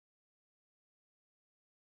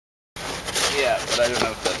Yeah, but I don't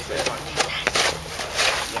know if that's it.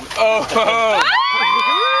 Oh!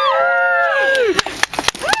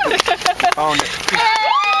 Found it.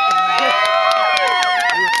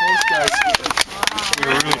 We were close, guys. We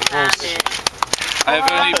were really close.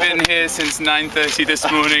 I've only been here since 9:30 this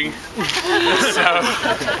morning, so...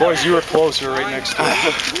 Boys, you were close. You were right next to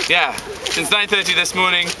it. Yeah, since 9:30 this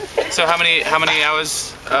morning. So how many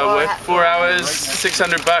hours work? 4 hours,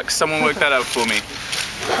 $600. Someone worked that out for me.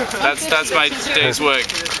 That's my day's work.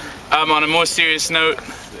 On a more serious note,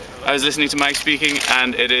 I was listening to Mike speaking,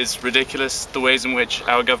 and it is ridiculous the ways in which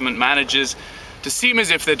our government manages to seem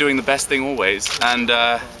as if they're doing the best thing always, and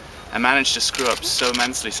I manage to screw up so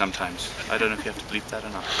immensely sometimes. I don't know if you have to bleep that or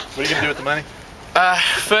not. What are you gonna do with the money?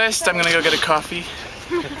 First, I'm gonna go get a coffee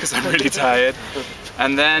because I'm really tired,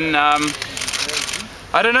 and then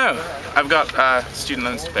I don't know. I've got student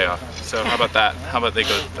loans to pay off. So how about that? How about they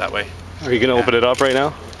go that way? Are you gonna open it up right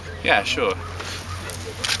now? Yeah, sure.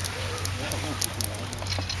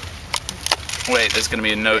 Wait, there's gonna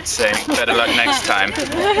be a note saying better luck next time.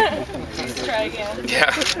 Let's try again.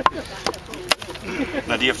 Yeah.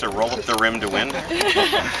 Now do you have to roll up the rim to win?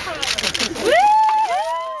 Woo!